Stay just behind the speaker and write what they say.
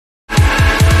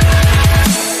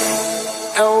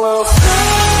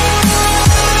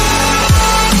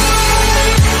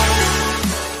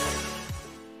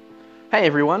Hey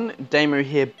everyone, Damo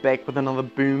here, back with another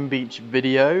Boom Beach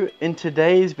video. In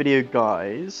today's video,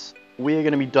 guys, we are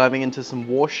going to be diving into some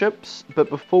warships, but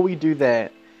before we do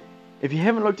that, if you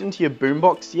haven't looked into your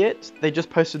boombox yet, they just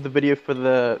posted the video for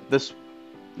this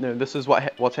is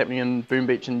what's happening in Boom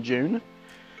Beach in June.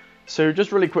 So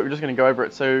just really quick, we're just going to go over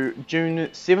it. So June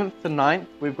 7th to 9th,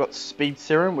 we've got Speed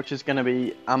Serum, which is going to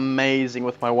be amazing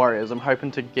with my warriors. I'm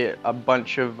hoping to get a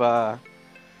bunch of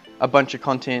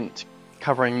content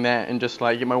covering that and just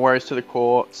like get my warriors to the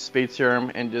core, Speed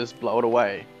Serum, and just blow it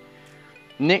away.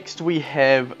 Next we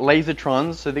have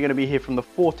Lasertrons, so they're going to be here from the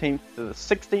 14th to the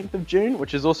 16th of June,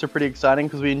 which is also pretty exciting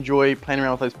because we enjoy playing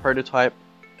around with those prototype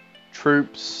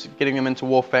troops, getting them into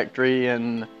War Factory,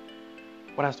 and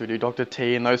what else do we do, Dr.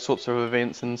 T, and those sorts of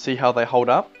events, and see how they hold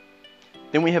up.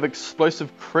 Then we have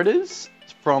Explosive Critters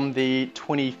from the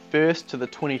 21st to the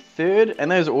 23rd, and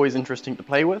those are always interesting to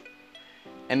play with.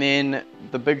 And then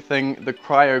the big thing, the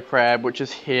Cryo Crab, which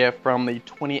is here from the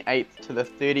 28th to the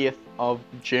 30th of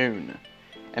June.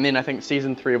 And then I think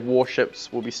Season 3 of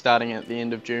Warships will be starting at the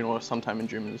end of June or sometime in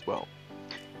June as well.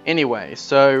 Anyway,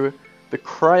 so the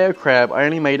Cryo Crab, I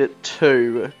only made it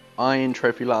 2 Iron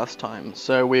Trophy last time.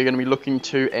 So we're going to be looking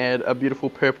to add a beautiful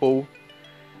purple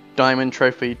Diamond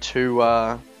Trophy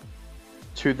to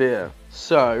there.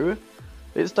 So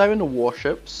let's dive into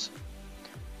Warships.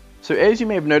 So as you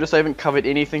may have noticed, I haven't covered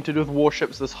anything to do with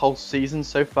warships this whole season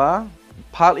so far,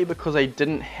 partly because I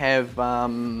didn't have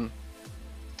the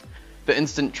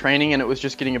instant training and it was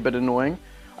just getting a bit annoying.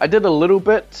 I did a little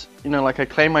bit, you know, like I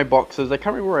claimed my boxes. I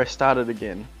can't remember where I started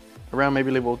again, around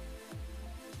maybe level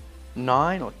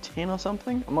 9 or 10 or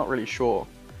something, I'm not really sure.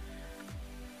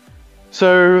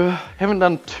 So haven't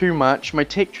done too much. My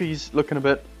tech tree's looking a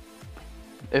bit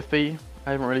iffy.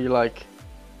 I haven't really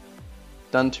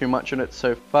done too much on it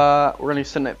so far. We're only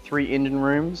sitting at 3 engine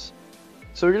rooms,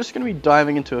 so we're just going to be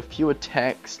diving into a few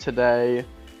attacks today,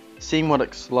 seeing what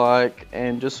it's like,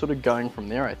 and just sort of going from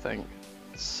there, I think.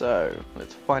 So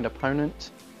let's find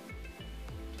opponent.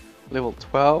 Level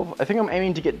 12. I think I'm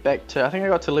aiming to get back to, I think I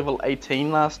got to level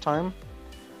 18 last time,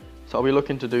 so I'll be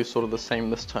looking to do sort of the same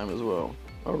this time as well.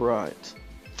 Alright.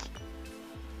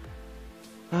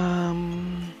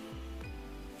 Alright,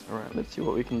 let's see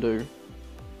what we can do.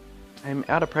 I'm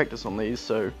out of practice on these,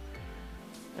 so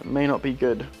it may not be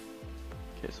good.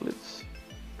 Okay, so let's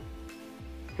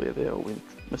clear there. We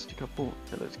missed a couple.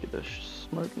 Okay, let's get this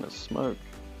smoke and a smoke.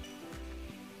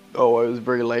 Oh, I was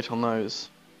very late on those.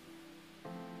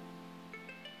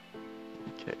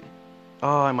 Okay.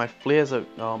 Oh, and my flares are...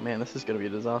 Oh man, this is going to be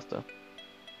a disaster.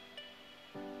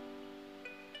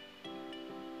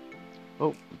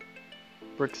 Oh,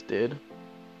 Brick's dead.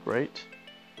 Great.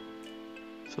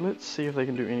 So let's see if they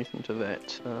can do anything to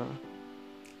that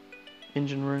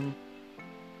engine room.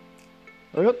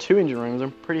 I've got 2 engine rooms.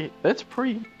 That's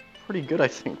pretty good, I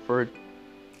think, for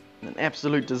an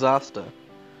absolute disaster.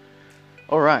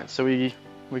 All right, so we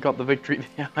got the victory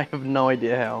there. I have no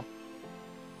idea how.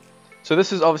 So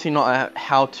this is obviously not a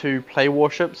how to play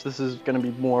warships. This is going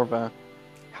to be more of a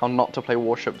how not to play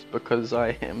warships, because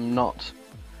I am not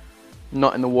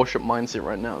in the warship mindset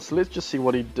right now. So let's just see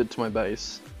what he did to my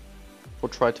base. Or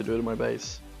try to do it in my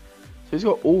base. So he's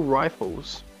got all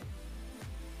rifles.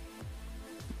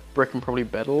 Brick and probably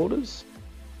battle orders.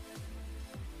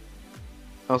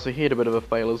 Also, he had a bit of a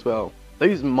fail as well.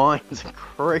 Those mines are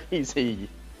crazy.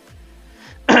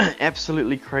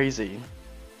 Absolutely crazy.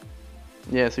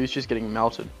 Yeah, so he's just getting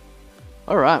melted.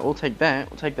 Alright, we'll take that.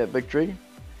 We'll take that victory.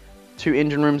 2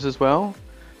 engine rooms as well.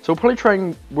 So we'll probably try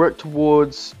and work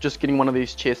towards just getting one of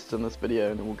these chests in this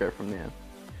video, and then we'll go from there.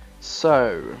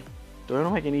 So... do I want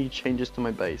to make any changes to my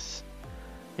base?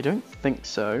 I don't think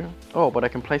so. Oh, but I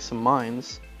can place some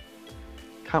mines.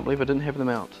 Can't believe I didn't have them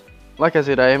out. Like I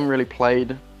said, I haven't really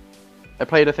played. I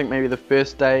played, I think, maybe the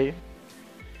first day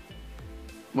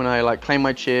when I claimed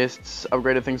my chests,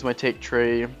 upgraded things in my tech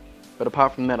tree. But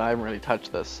apart from that, I haven't really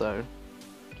touched this. So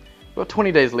I've got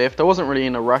 20 days left. I wasn't really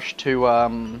in a rush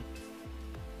to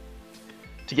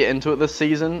get into it this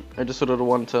season. I just sort of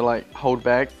wanted to hold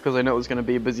back because I know it was going to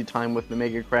be a busy time with the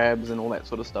mega crabs and all that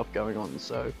sort of stuff going on.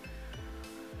 So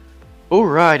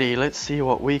alrighty, let's see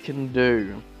what we can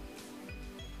do.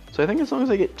 So I think as long as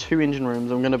I get 2 engine rooms,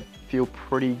 I'm going to feel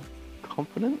pretty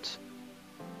confident.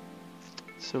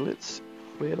 So let's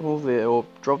flare them all there, or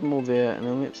drop them all there, and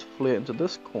then let's flare into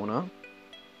this corner.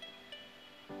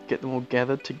 Get them all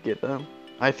gathered together.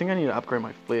 I think I need to upgrade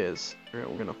my flares. We're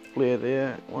going to flare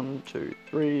there. 1, 2,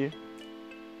 3.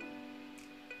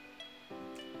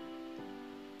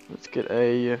 Let's get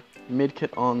a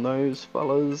medkit on those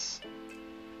fellas.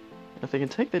 If they can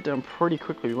take that down pretty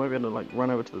quickly, we might be able to like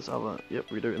run over to this other. Yep,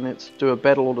 we do. And let's do a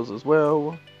battle orders as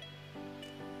well.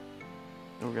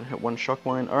 And we're gonna hit one shock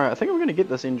mine. Alright, I think we're gonna get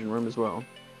this engine room as well.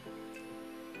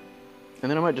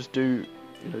 And then I might just do,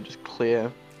 you know, just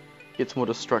clear, get some more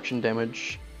destruction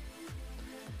damage.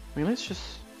 I mean, let's just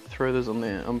throw those on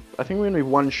there. I think we're gonna be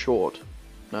one short.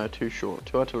 No, two short.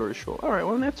 Two artillery short. Alright,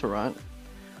 well that's alright.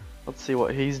 Let's see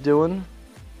what he's doing.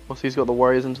 Also, he's got the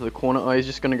warriors into the corner. Oh, he's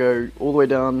just gonna go all the way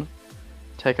down.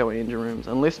 Take out my engine rooms,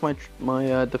 unless my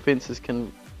defenses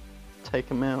can take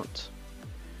them out,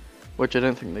 which I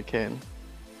don't think they can.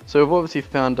 So we've obviously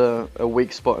found a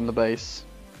weak spot in the base,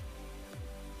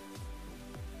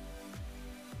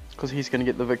 because he's going to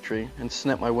get the victory and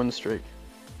snap my win streak.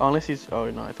 Oh, unless he's, oh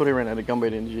no, I thought he ran out of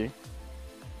gunboat energy.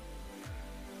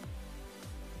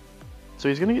 So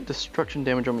he's going to get destruction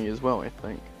damage on me as well, I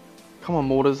think. Come on,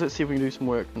 mortars, let's see if we can do some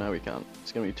work. No, we can't.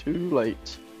 It's going to be too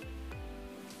late.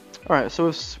 Alright,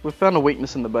 so we've found a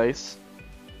weakness in the base,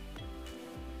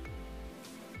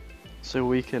 so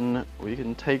we can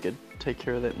take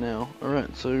care of that now.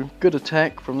 Alright, so good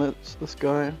attack from this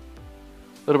guy. A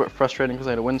little bit frustrating because I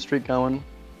had a win streak going.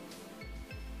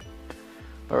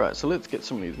 Alright, so let's get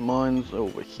some of these mines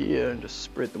over here and just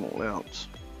spread them all out.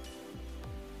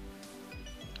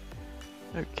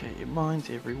 Okay,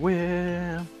 mines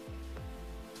everywhere.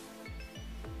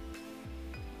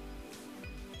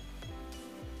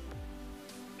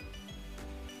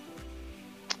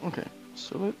 Okay,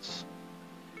 so let's...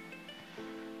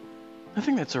 I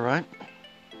think that's alright.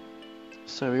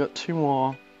 So we got 2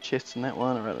 more chests in that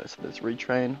one. Alright, let's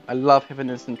retrain. I love having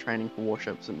instant training for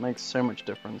warships. It makes so much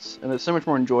difference. And it's so much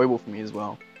more enjoyable for me as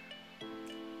well.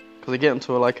 Because I get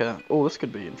into like a... Oh, this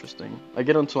could be interesting. I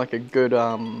get into like a good,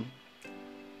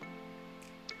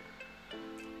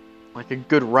 like a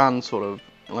good run, sort of.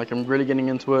 Like I'm really getting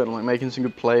into it and like making some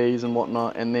good plays and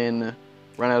whatnot. And then...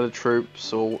 run out of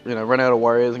troops, or you know, run out of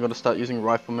warriors and got to start using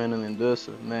riflemen, and then this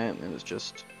and that, and it's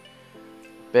just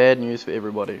bad news for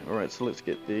everybody. Alright, so let's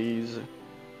get these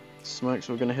smokes.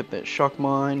 We're going to hit that shock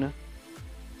mine.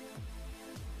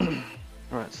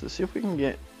 Alright, so let's see if we can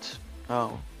get...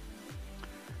 Oh.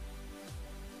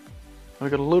 I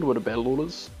got a little bit of battle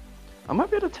orders. I might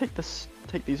be able to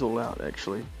take these all out,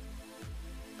 actually.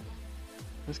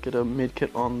 Let's get a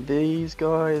medkit on these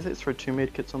guys. Let's throw 2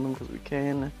 medkits on them because we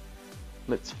can.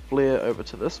 Let's flare over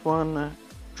to this one,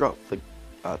 drop the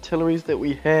artilleries that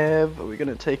we have. Are we going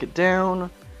to take it down?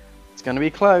 It's going to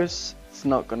be close. It's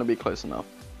not going to be close enough.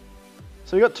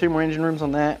 So we got 2 more engine rooms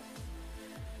on that.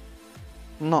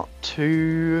 Not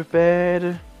too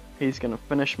bad. He's going to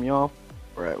finish me off.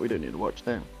 Alright, we don't need to watch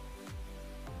that.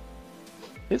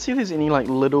 Let's see if there's any like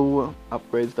little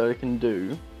upgrades that I can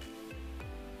do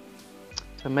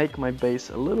to make my base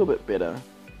a little bit better.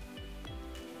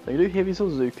 So I can do heavy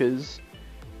bazookas.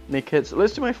 Medkits.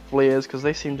 Let's do my flares because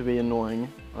they seem to be annoying.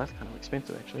 Well, that's kind of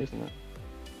expensive actually, isn't it?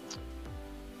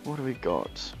 What do we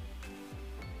got?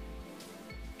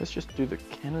 Let's just do the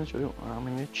cannons. I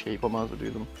mean, they're cheap. I might as well do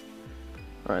them.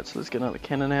 Alright, so let's get another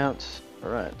cannon out.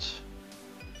 Alright.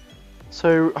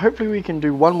 So hopefully we can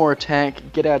do one more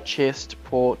attack, get our chest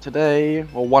for today,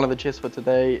 or one of the chests for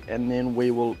today, and then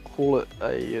we will call it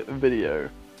a video.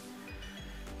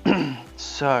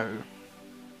 So...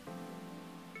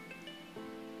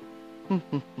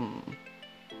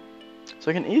 So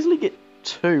I can easily get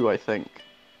 2, I think.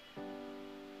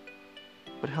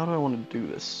 But how do I want to do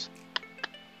this?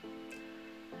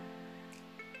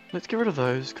 Let's get rid of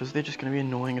those, because they're just going to be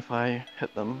annoying if I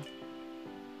hit them.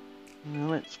 Now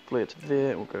let's flare to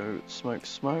there, we'll go smoke,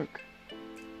 smoke. I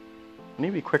need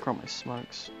to be quicker on my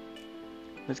smokes.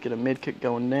 Let's get a medkit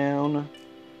going down.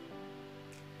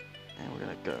 And we're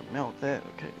going to go melt that.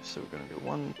 Okay, so we're going to go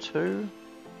 1, 2...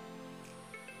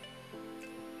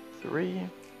 3.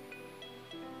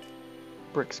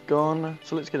 Brick's gone.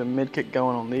 So let's get a medkit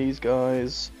going on these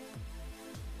guys.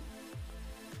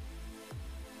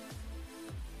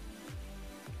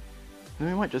 And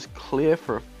we might just clear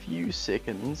for a few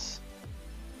seconds.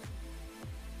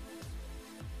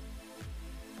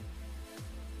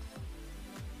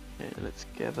 Okay, let's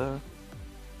gather.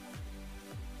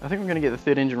 I think we're going to get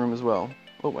the 3rd engine room as well.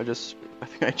 Oh, I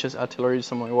think I just artillery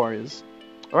some of my warriors.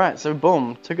 Alright, so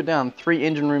boom, took it down. 3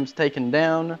 engine rooms taken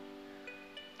down.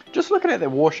 Just looking at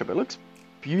that warship, it looks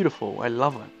beautiful. I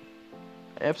love it.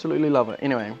 I absolutely love it.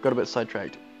 Anyway, got a bit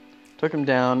sidetracked. Took him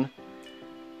down.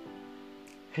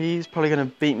 He's probably going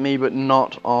to beat me, but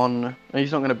not on... No,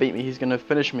 he's not going to beat me, he's going to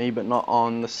finish me, but not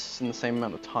on this in the same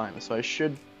amount of time. So I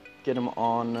should get him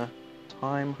on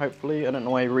time, hopefully. I don't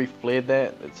know why I re-flared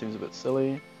that. That seems a bit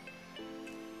silly.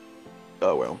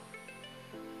 Oh well.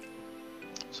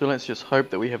 So So let's just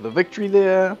hope that we have the victory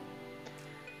there.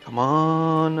 Come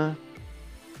on.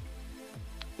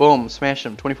 Boom, smash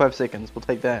him, 25 seconds, we'll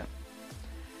take that.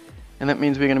 And that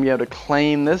means we're going to be able to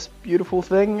claim this beautiful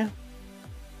thing.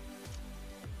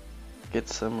 Get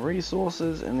some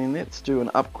resources, and then let's do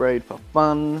an upgrade for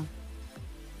fun.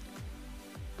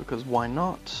 Because why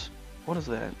not? What is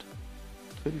that?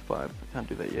 35, I can't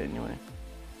do that yet anyway.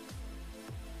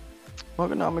 Well,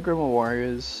 no, I'm gonna grab my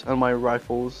warriors and my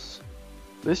rifles.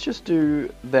 Let's just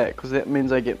do that, because that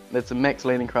means that's a max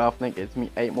landing craft, and that gets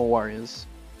me 8 more warriors.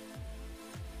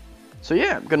 So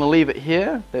yeah, I'm gonna leave it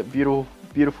here, that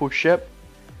beautiful ship.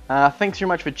 Thanks very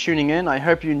much for tuning in. I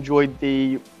hope you enjoyed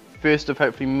the first of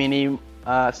hopefully many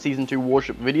Season 2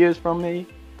 Warship videos from me.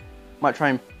 Might try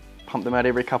and pump them out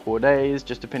every couple of days,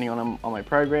 just depending on my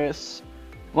progress.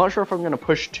 I'm not sure if I'm going to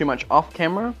push too much off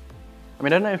camera. I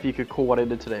mean, I don't know if you could call what I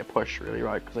did today a push, really,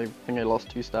 right? Because I think I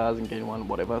lost 2 stars and gained 1,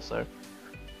 whatever, so...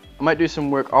 I might do some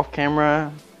work off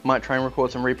camera, might try and record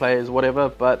some replays, whatever,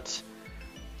 but...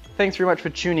 Thanks very much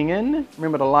for tuning in.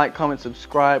 Remember to like, comment,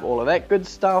 subscribe, all of that good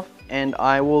stuff, and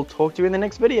I will talk to you in the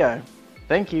next video.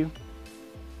 Thank you.